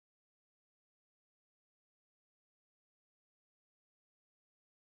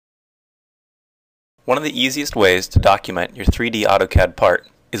One of the easiest ways to document your 3D AutoCAD part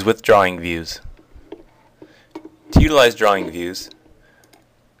is with drawing views. To utilize drawing views,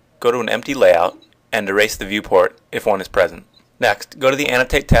 go to an empty layout and erase the viewport if one is present. Next, go to the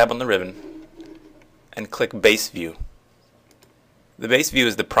Annotate tab on the ribbon and click Base View. The base view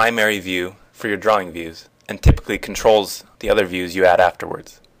is the primary view for your drawing views and typically controls the other views you add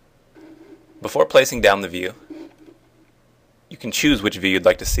afterwards. Before placing down the view, you can choose which view you'd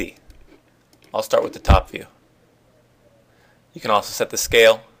like to see. I'll start with the top view. You can also set the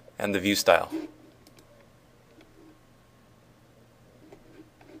scale and the view style.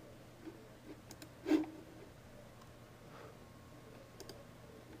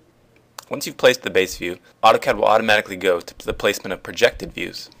 Once you've placed the base view, AutoCAD will automatically go to the placement of projected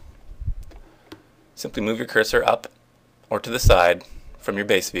views. Simply move your cursor up or to the side from your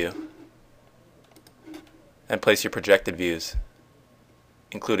base view and place your projected views,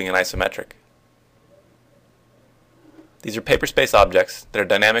 including an isometric. These are paper space objects that are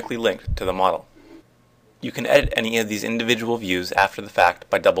dynamically linked to the model. You can edit any of these individual views after the fact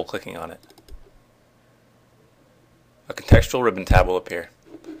by double-clicking on it. A contextual ribbon tab will appear.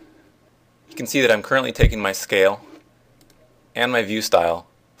 You can see that I'm currently taking my scale and my view style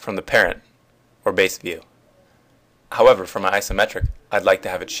from the parent or base view. However, for my isometric, I'd like to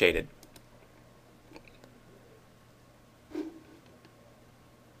have it shaded.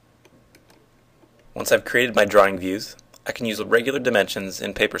 Once I've created my drawing views, I can use regular dimensions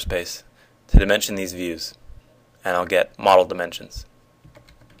in Paperspace to dimension these views, and I'll get model dimensions.